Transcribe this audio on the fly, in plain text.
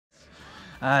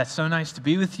So nice to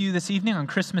be with you this evening on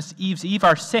Christmas Eve's Eve,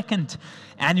 our second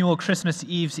annual Christmas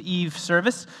Eve's Eve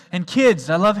service. And kids,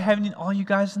 I love having all you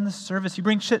guys in this service. You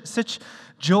bring such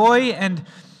joy and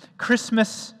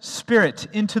Christmas spirit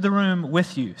into the room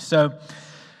with you. So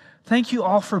thank you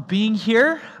all for being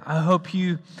here. I hope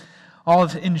you all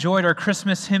have enjoyed our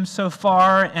Christmas hymn so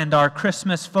far and our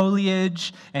Christmas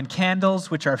foliage and candles,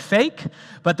 which are fake,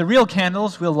 but the real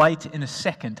candles we'll light in a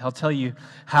second. I'll tell you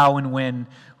how and when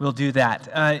we'll do that.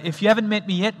 If you haven't met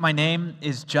me yet, my name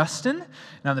is Justin, and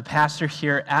I'm the pastor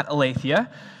here at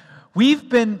Aletheia. We've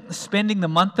been spending the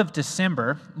month of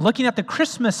December looking at the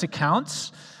Christmas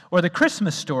accounts, or the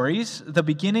Christmas stories, the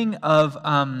beginning of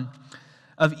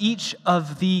each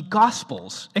of the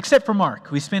Gospels, except for Mark.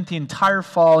 We spent the entire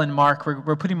fall in Mark.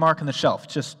 We're putting Mark on the shelf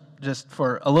just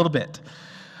for a little bit.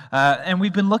 And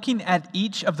we've been looking at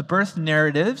each of the birth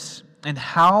narratives and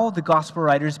how the Gospel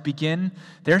writers begin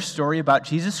their story about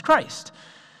Jesus Christ.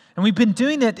 And we've been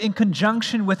doing it in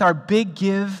conjunction with our Big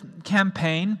Give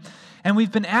campaign. And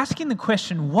we've been asking the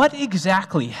question, what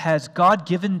exactly has God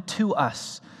given to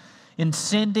us in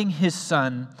sending His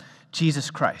Son,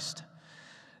 Jesus Christ?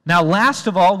 Now, last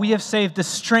of all, we have saved the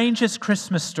strangest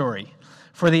Christmas story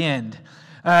for the end.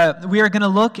 We are going to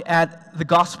look at the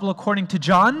Gospel according to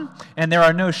John, and there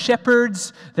are no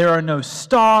shepherds, there are no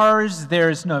stars,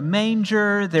 there's no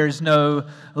manger, there's no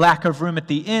lack of room at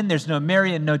the inn, there's no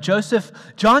Mary and no Joseph.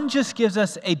 John just gives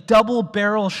us a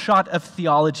double-barrel shot of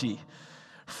theology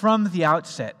from the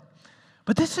outset.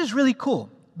 But this is really cool,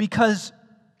 because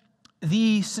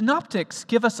the synoptics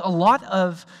give us a lot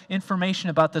of information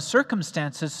about the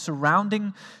circumstances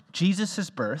surrounding Jesus'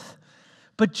 birth,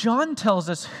 but John tells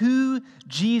us who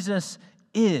Jesus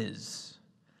is.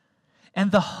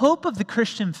 And the hope of the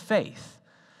Christian faith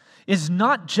is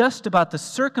not just about the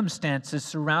circumstances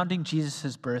surrounding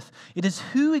Jesus' birth. It is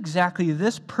who exactly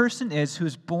this person is who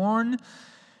was born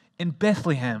in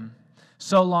Bethlehem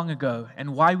so long ago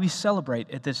and why we celebrate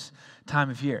at this time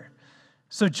of year.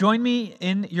 So join me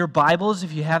in your Bibles,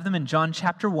 if you have them, in John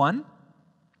chapter 1.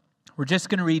 We're just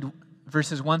going to read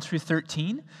verses 1 through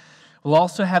 13. We'll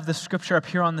also have the scripture up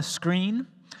here on the screen.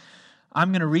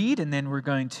 I'm going to read, and then we're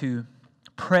going to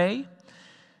pray,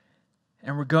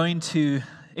 and we're going to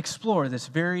explore this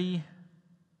very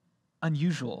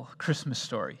unusual Christmas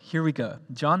story. Here we go.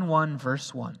 John 1,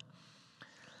 verse 1.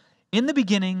 In the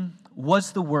beginning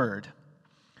was the Word,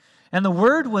 and the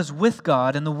Word was with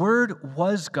God, and the Word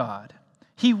was God.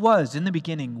 He was in the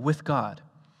beginning with God.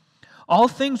 All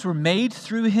things were made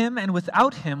through Him, and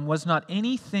without Him was not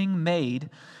anything made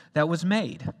that was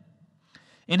made.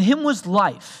 In Him was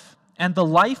life, and the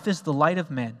life is the light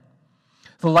of men.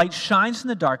 The light shines in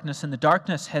the darkness, and the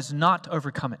darkness has not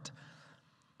overcome it.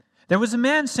 There was a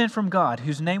man sent from God,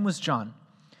 whose name was John.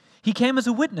 He came as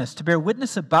a witness to bear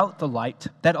witness about the light,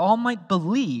 that all might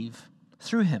believe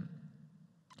through him.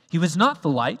 He was not the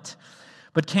light,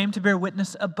 but came to bear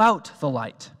witness about the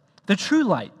light. The true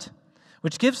light,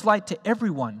 which gives light to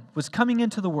everyone, was coming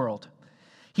into the world.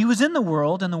 He was in the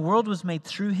world, and the world was made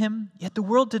through him, yet the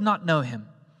world did not know him.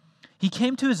 He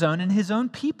came to his own, and his own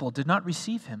people did not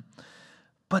receive him.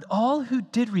 But all who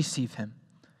did receive him,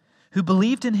 who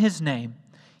believed in his name,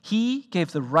 he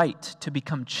gave the right to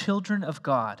become children of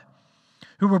God,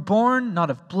 who were born not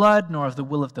of blood, nor of the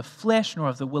will of the flesh, nor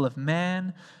of the will of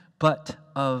man, but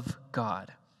of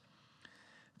God.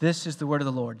 This is the word of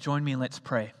the Lord. Join me and let's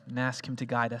pray and ask Him to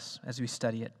guide us as we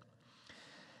study it.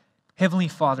 Heavenly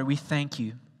Father, we thank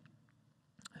You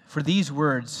for these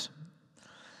words,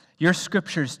 Your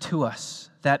scriptures to us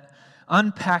that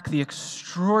unpack the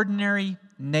extraordinary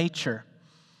nature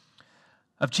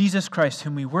of Jesus Christ,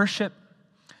 whom we worship,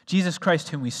 Jesus Christ,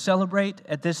 whom we celebrate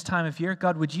at this time of year.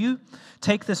 God, would You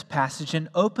take this passage and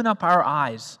open up our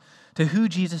eyes to who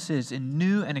Jesus is in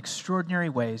new and extraordinary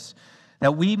ways,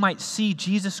 that we might see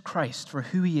Jesus Christ for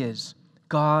who He is,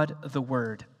 God the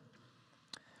Word.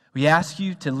 We ask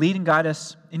You to lead and guide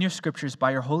us in Your scriptures by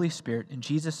Your Holy Spirit. In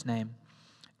Jesus' name,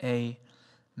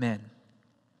 amen.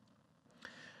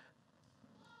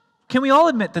 Can we all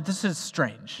admit that this is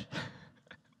strange?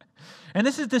 And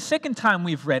this is the second time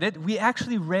we've read it. We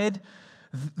actually read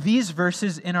these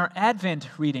verses in our Advent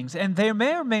readings, and they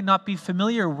may or may not be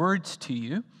familiar words to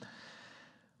you,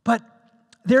 but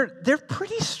they're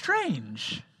pretty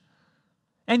strange.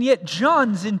 And yet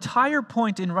John's entire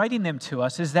point in writing them to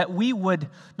us is that we would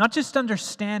not just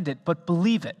understand it, but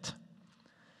believe it.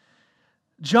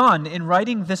 John, in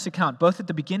writing this account, both at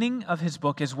the beginning of his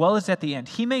book as well as at the end,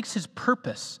 he makes his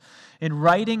purpose in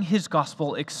writing his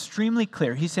gospel extremely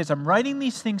clear. He says, I'm writing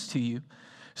these things to you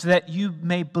so that you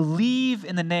may believe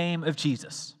in the name of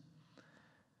Jesus.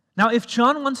 Now, if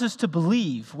John wants us to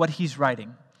believe what he's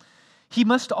writing, he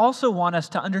must also want us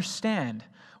to understand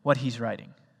what he's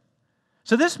writing.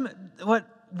 So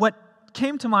what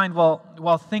came to mind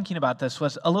while thinking about this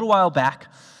was a little while back,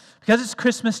 because it's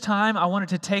Christmas time, I wanted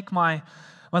to take my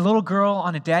little girl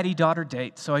on a daddy-daughter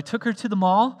date. So I took her to the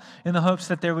mall in the hopes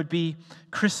that there would be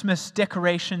Christmas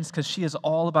decorations, because she is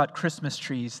all about Christmas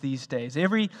trees these days.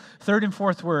 Every third and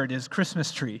fourth word is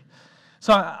Christmas tree.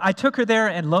 So I took her there,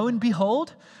 and lo and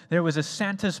behold, there was a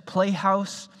Santa's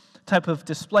Playhouse type of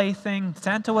display thing.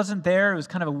 Santa wasn't there. It was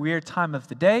kind of a weird time of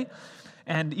the day.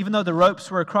 And even though the ropes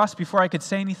were across, before I could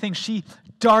say anything, she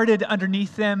darted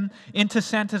underneath them into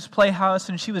Santa's Playhouse,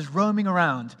 and she was roaming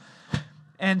around.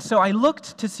 And so I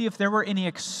looked to see if there were any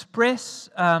express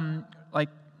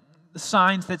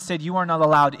signs that said, "You are not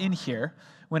allowed in here,"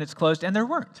 when it's closed, and there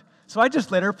weren't. So I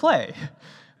just let her play.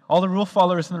 All the rule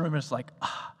followers in the room were just like,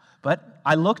 ah. But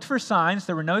I looked for signs.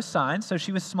 There were no signs, so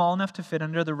she was small enough to fit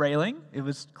under the railing. It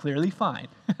was clearly fine.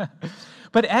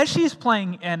 But as she's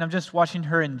playing, and I'm just watching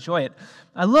her enjoy it,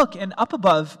 I look, and up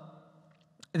above,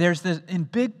 there's this, in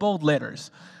big, bold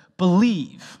letters,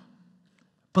 "Believe.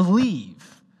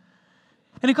 Believe."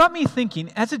 And it got me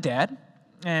thinking, as a dad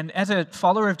and as a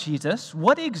follower of Jesus,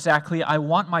 what exactly I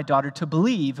want my daughter to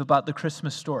believe about the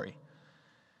Christmas story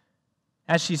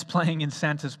as she's playing in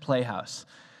Santa's Playhouse.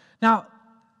 Now,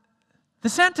 the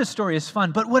Santa story is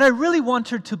fun, but what I really want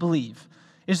her to believe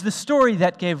is the story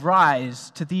that gave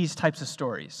rise to these types of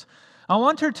stories. I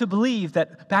want her to believe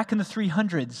that back in the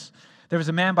 300s, there was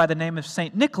a man by the name of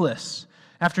St. Nicholas,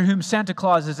 after whom Santa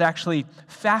Claus is actually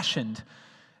fashioned.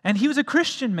 And he was a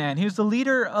Christian man. He was the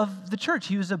leader of the church.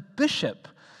 He was a bishop.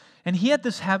 And he had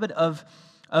this habit of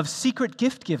secret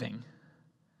gift giving.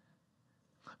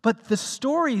 But the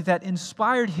story that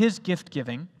inspired his gift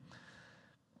giving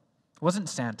wasn't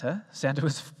Santa. Santa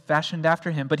was fashioned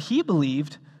after him. But he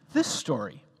believed this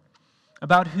story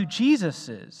about who Jesus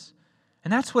is.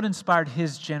 And that's what inspired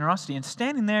his generosity. And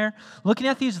standing there, looking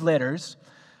at these letters,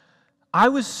 I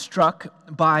was struck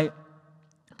by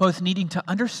both needing to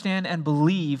understand and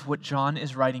believe what John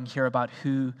is writing here about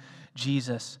who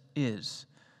Jesus is.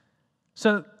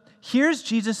 So here's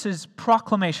Jesus'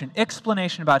 proclamation,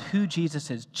 explanation about who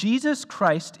Jesus is. Jesus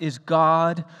Christ is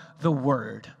God the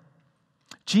Word.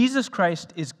 Jesus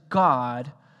Christ is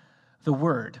God the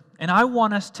Word. And I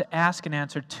want us to ask and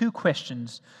answer two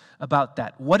questions about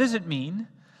that. What does it mean?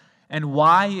 And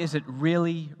why is it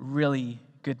really, really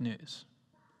good news?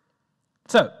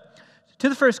 So, to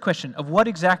the first question of what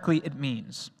exactly it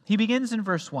means. He begins in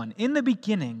verse 1. "In the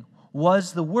beginning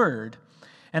was the Word,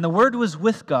 and the Word was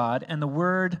with God, and the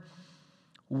Word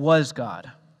was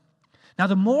God." Now,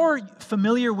 the more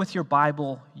familiar with your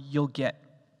Bible you'll get,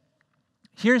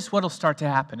 here's what will start to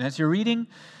happen. As you're reading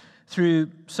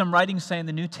through some writings, say in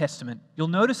the New Testament, you'll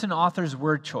notice an author's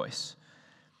word choice.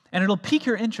 And it'll pique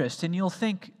your interest, and you'll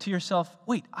think to yourself,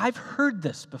 wait, I've heard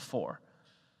this before.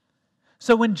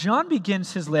 So when John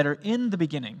begins his letter in the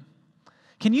beginning,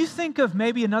 can you think of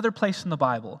maybe another place in the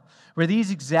Bible where these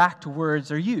exact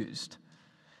words are used?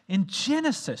 In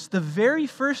Genesis, the very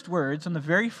first words on the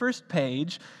very first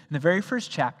page, in the very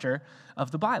first chapter of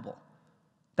the Bible.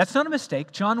 That's not a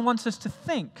mistake. John wants us to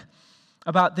think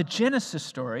about the Genesis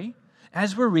story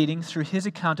as we're reading through his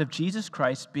account of Jesus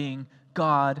Christ being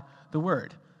God the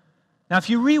Word. Now,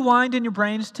 if you rewind in your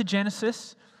brains to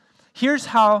Genesis, here's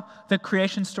how the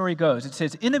creation story goes. It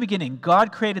says, "In the beginning,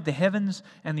 God created the heavens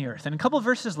and the earth." And a couple of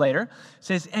verses later, it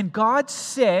says, "And God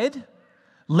said,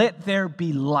 let there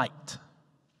be light."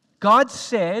 God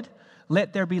said,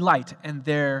 let there be light, and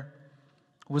there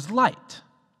was light.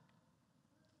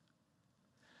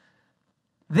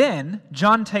 Then,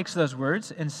 John takes those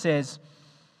words and says,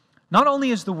 not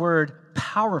only is the Word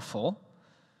powerful,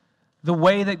 the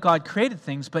way that God created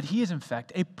things, but He is in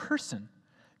fact a person,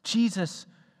 Jesus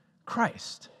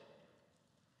Christ.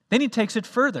 Then he takes it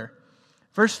further.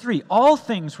 Verse 3, "All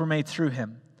things were made through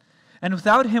Him, and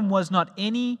without Him was not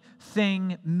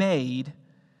anything made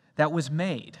that was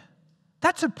made."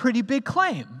 That's a pretty big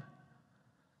claim.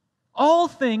 All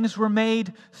things were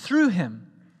made through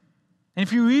Him. And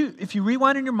if you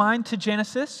rewind in your mind to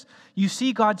Genesis, you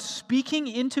see God speaking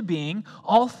into being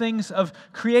all things of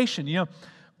creation.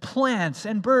 Plants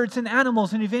and birds and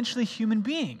animals and eventually human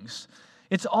beings.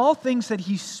 It's all things that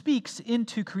He speaks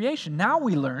into creation. Now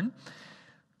we learn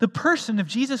the person of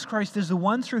Jesus Christ is the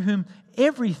one through whom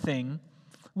everything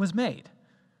was made.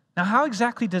 Now, how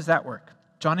exactly does that work?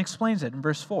 John explains it in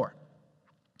verse 4.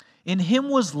 "In Him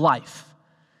was life,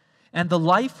 and the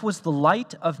life was the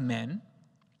light of men,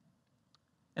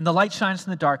 and the light shines in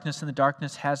the darkness, and the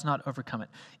darkness has not overcome it."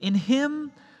 In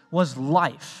Him was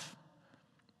life.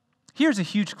 Here's a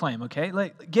huge claim, okay?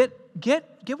 Like, get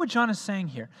what John is saying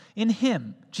here. In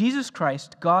him, Jesus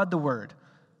Christ, God the Word,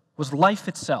 was life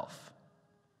itself.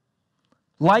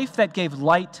 Life that gave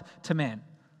light to man.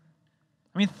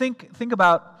 I mean, think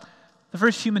about the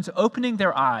first humans opening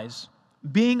their eyes,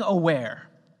 being aware,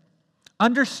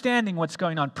 understanding what's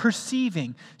going on,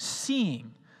 perceiving,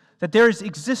 seeing that there is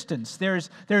existence, there's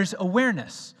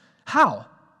awareness. How?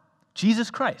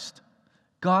 Jesus Christ,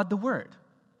 God the Word.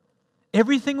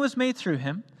 Everything was made through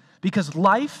him because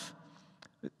life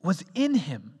was in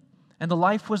him, and the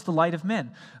life was the light of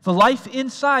men. The life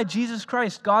inside Jesus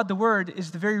Christ, God the Word,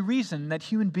 is the very reason that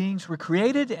human beings were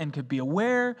created and could be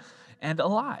aware and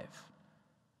alive.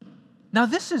 Now,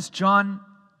 this is John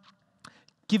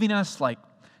giving us like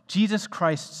Jesus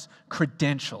Christ's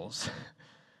credentials,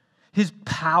 his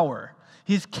power,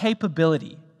 his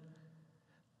capability.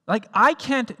 Like, I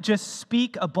can't just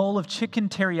speak a bowl of chicken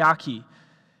teriyaki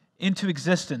into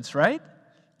existence, right?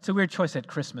 It's a weird choice at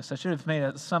Christmas. I should have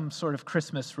made some sort of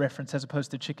Christmas reference as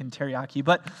opposed to chicken teriyaki,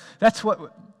 but that's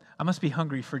what, I must be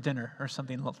hungry for dinner or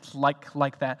something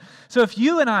like that. So if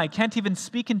you and I can't even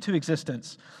speak into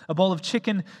existence a bowl of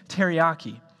chicken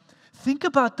teriyaki, think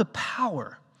about the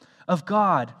power of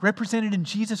God represented in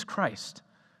Jesus Christ,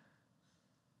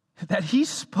 that he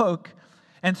spoke,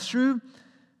 and through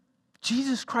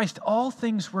Jesus Christ, all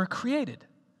things were created.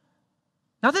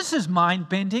 Now, this is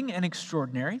mind-bending and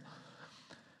extraordinary,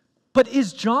 but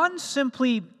is John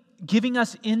simply giving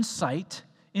us insight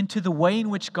into the way in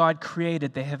which God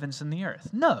created the heavens and the earth?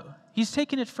 No, he's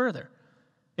taken it further.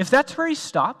 If that's where he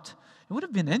stopped, it would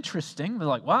have been interesting. We're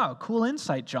like, wow, cool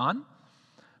insight, John.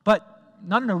 But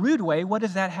not in a rude way, what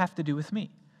does that have to do with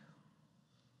me?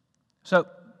 So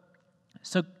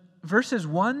verses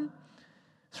 1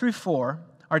 through 4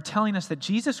 are telling us that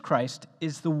Jesus Christ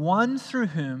is the one through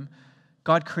whom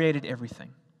God created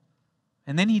everything.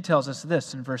 And then he tells us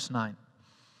this in verse 9.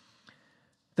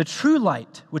 The true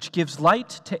light, which gives light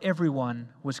to everyone,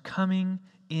 was coming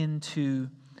into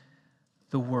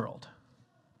the world.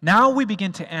 Now we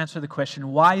begin to answer the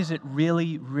question, why is it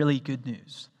really, really good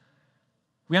news?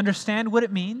 We understand what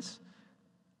it means.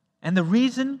 And the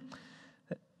reason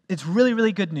it's really,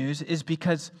 really good news is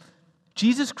because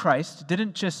Jesus Christ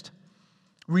didn't just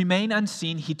remain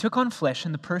unseen. He took on flesh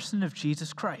in the person of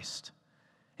Jesus Christ.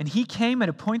 And he came at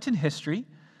a point in history,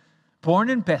 born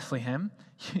in Bethlehem,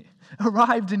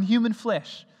 arrived in human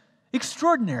flesh.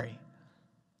 Extraordinary.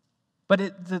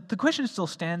 But the question still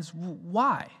stands,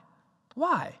 why?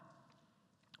 Why?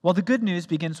 Well, the good news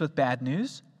begins with bad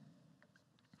news.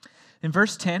 In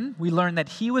verse 10, we learn that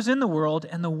he was in the world,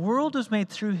 and the world was made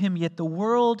through him, yet the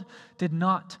world did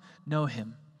not know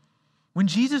him. When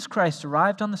Jesus Christ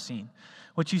arrived on the scene,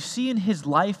 what you see in his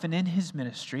life and in his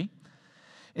ministry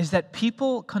is that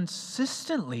people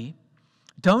consistently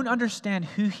don't understand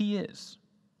who he is.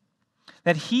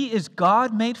 That he is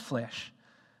God made flesh.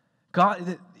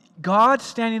 God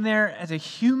standing there as a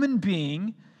human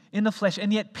being in the flesh,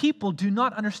 and yet people do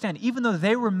not understand, even though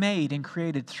they were made and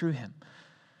created through him.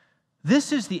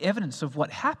 This is the evidence of what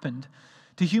happened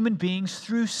to human beings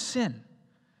through sin.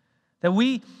 That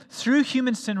we, through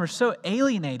human sin, were so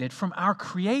alienated from our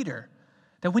Creator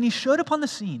that when he showed up on the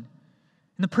scene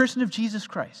in the person of Jesus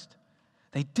Christ,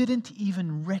 they didn't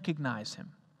even recognize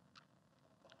him.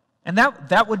 And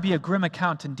that would be a grim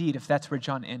account indeed if that's where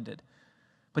John ended.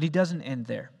 But he doesn't end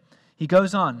there. He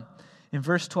goes on in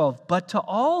verse 12, but to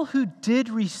all who did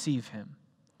receive him,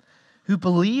 who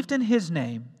believed in his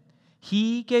name,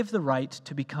 he gave the right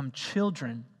to become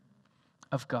children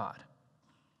of God.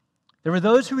 There were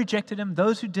those who rejected him,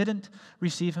 those who didn't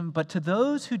receive him, but to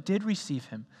those who did receive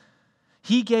him,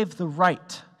 he gave the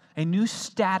right, a new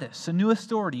status, a new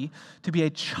authority to be a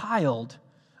child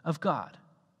of God.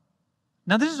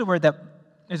 Now, this is a word that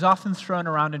is often thrown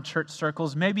around in church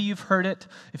circles. Maybe you've heard it.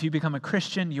 If you become a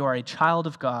Christian, you are a child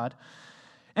of God.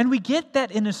 And we get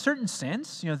that in a certain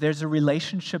sense. There's a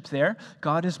relationship there.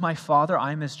 God is my Father.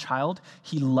 I am his child.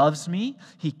 He loves me.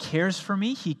 He cares for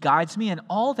me. He guides me. And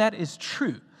all that is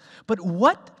true. But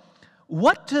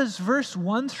what does verse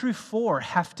 1 through 4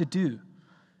 have to do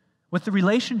with the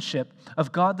relationship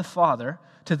of God the Father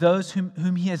to those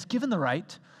whom he has given the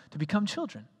right to become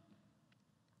children?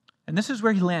 And this is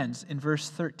where he lands in verse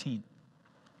 13.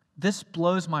 This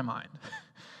blows my mind,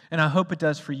 and I hope it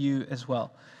does for you as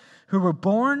well. Who were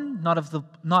born not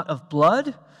of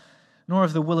blood, nor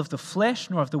of the will of the flesh,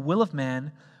 nor of the will of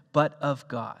man, but of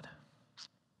God.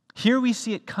 Here we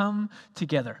see it come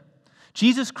together.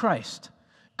 Jesus Christ,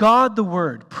 God the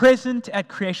Word, present at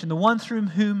creation, the one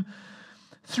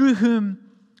through whom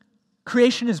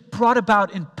creation is brought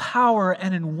about in power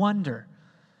and in wonder.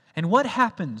 And what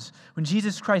happens when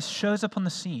Jesus Christ shows up on the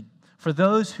scene for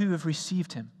those who have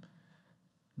received him?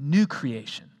 New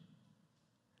creation,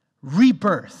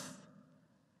 rebirth.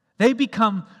 They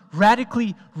become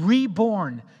radically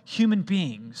reborn human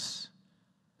beings.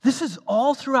 This is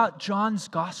all throughout John's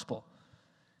gospel.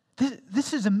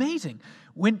 This is amazing.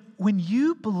 When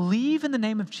you believe in the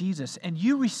name of Jesus and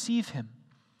you receive him,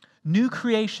 new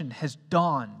creation has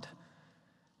dawned.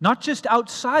 Not just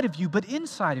outside of you, but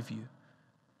inside of you.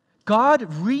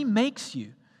 God remakes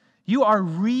you. You are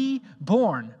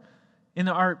reborn in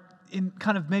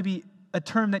kind of maybe a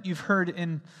term that you've heard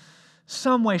in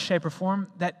some way, shape, or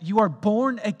form, that you are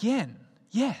born again.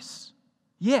 Yes.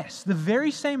 Yes, the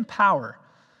very same power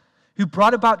who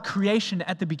brought about creation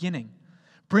at the beginning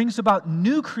brings about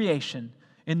new creation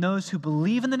in those who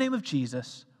believe in the name of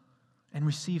Jesus and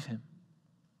receive him.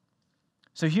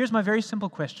 So here's my very simple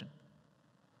question.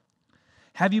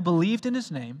 Have you believed in his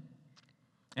name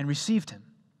and received him?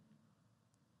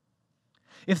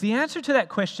 If the answer to that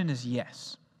question is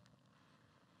yes,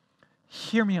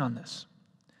 hear me on this.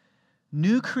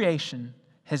 New creation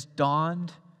has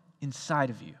dawned inside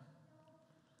of you.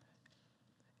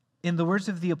 In the words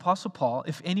of the Apostle Paul,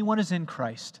 if anyone is in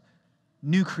Christ,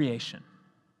 new creation.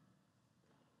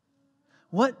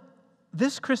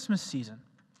 This Christmas season,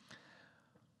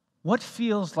 what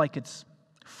feels like it's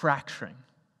fracturing?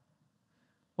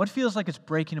 What feels like it's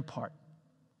breaking apart?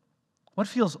 What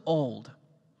feels old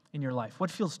in your life? What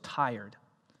feels tired?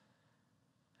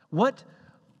 What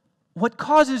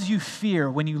causes you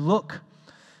fear when you look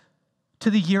to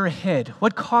the year ahead?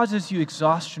 What causes you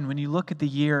exhaustion when you look at the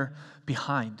year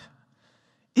behind?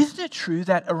 Isn't it true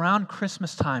that around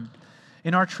Christmas time,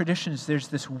 in our traditions, there's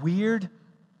this weird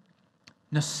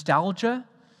nostalgia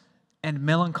and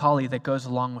melancholy that goes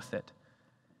along with it?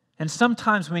 And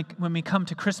sometimes when we come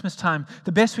to Christmas time,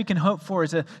 the best we can hope for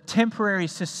is a temporary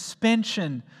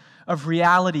suspension of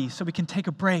reality so we can take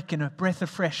a break and a breath of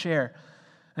fresh air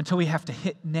until we have to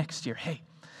hit next year. Hey,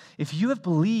 if you have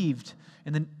believed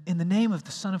in the name of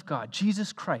the Son of God,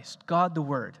 Jesus Christ, God the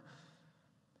Word,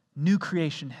 new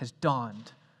creation has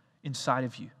dawned inside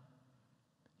of you.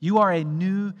 You are a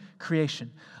new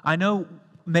creation. I know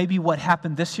maybe what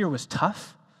happened this year was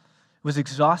tough. It was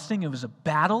exhausting. It was a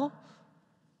battle.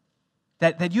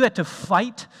 That you had to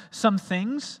fight some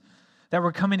things that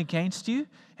were coming against you.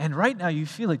 And right now you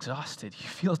feel exhausted. You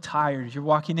feel tired. You're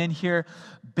walking in here,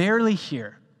 barely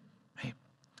here. Hey,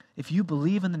 if you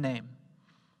believe in the name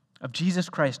of Jesus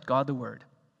Christ, God the Word,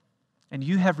 and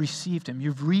you have received him,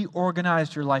 you've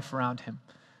reorganized your life around him,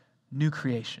 new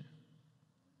creation.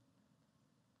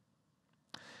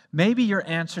 Maybe your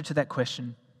answer to that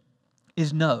question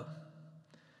is no,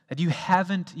 that you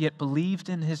haven't yet believed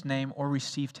in his name or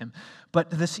received him. But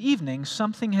this evening,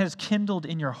 something has kindled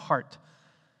in your heart.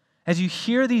 As you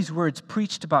hear these words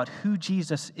preached about who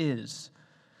Jesus is,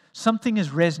 something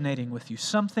is resonating with you.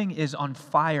 Something is on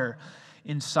fire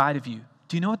inside of you.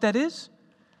 Do you know what that is?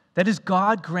 That is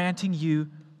God granting you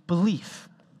belief.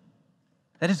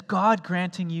 That is God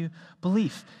granting you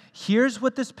belief. Here's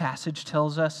what this passage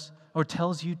tells us, or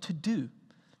tells you to do,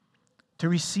 to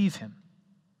receive him.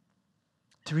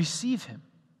 To receive him.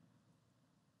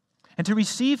 And to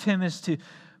receive him is to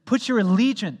put your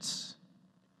allegiance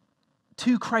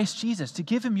to Christ Jesus, to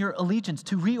give him your allegiance,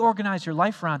 to reorganize your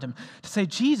life around him, to say,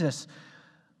 Jesus,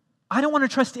 I don't want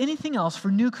to trust anything else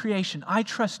for new creation. I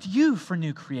trust you for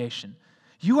new creation.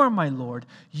 You are my Lord.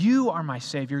 You are my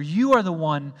Savior. You are the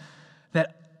one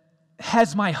that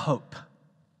has my hope.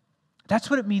 That's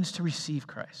what it means to receive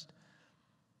Christ.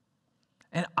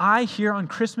 And I, here on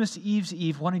Christmas Eve's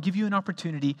Eve, want to give you an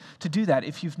opportunity to do that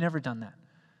if you've never done that.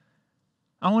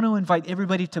 I want to invite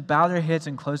everybody to bow their heads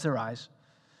and close their eyes.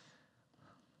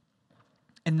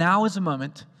 And now is a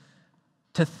moment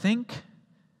to think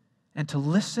and to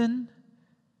listen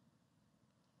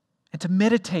and to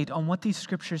meditate on what these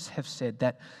scriptures have said,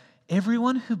 that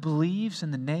everyone who believes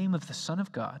in the name of the Son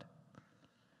of God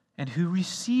and who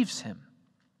receives him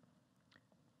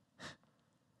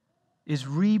is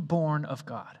reborn of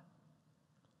God,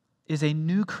 is a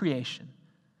new creation.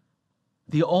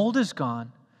 The old is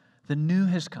gone, the new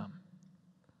has come.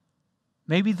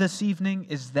 Maybe this evening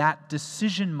is that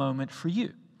decision moment for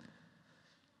you,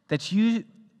 that you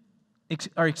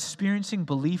are experiencing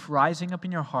belief rising up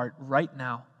in your heart right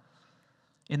now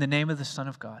in the name of the Son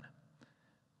of God.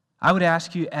 I would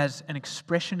ask you, as an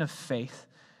expression of faith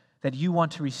that you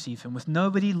want to receive him, with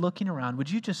nobody looking around, would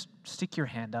you just stick your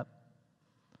hand up?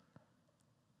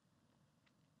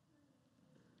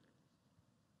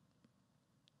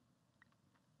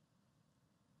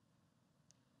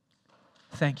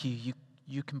 Thank you.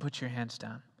 You can put your hands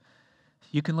down.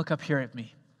 You can look up here at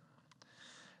me.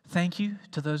 thank you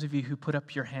to those of you who put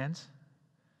up your hands.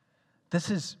 This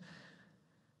is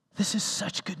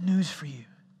such good news for you.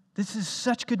 This is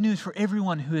such good news for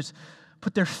everyone who has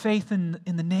put their faith in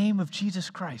the name of Jesus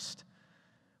Christ.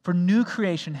 For new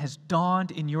creation has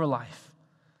dawned in your life.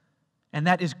 And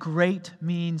that is great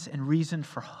means and reason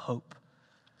for hope.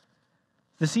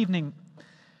 This evening,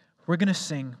 we're going to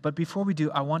sing, but before we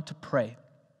do, I want to pray.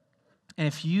 And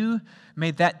if you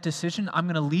made that decision, I'm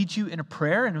going to lead you in a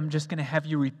prayer, and I'm just going to have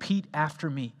you repeat after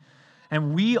me.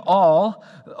 And we all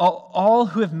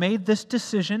who have made this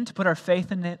decision to put our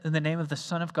faith in the name of the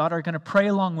Son of God are going to pray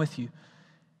along with you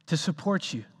to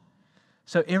support you.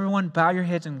 So everyone, bow your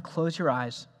heads and close your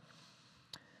eyes.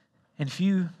 And if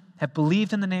you have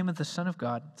believed in the name of the Son of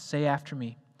God, say after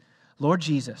me, Lord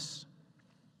Jesus,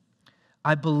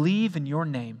 I believe in your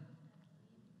name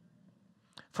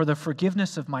for the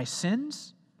forgiveness of my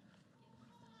sins,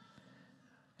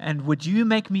 and would you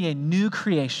make me a new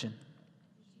creation?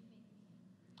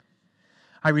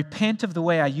 I repent of the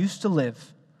way I used to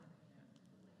live,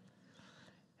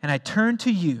 and I turn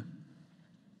to you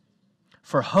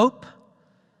for hope,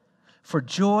 for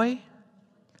joy,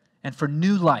 and for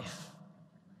new life.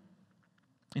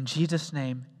 In Jesus'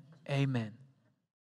 name, amen.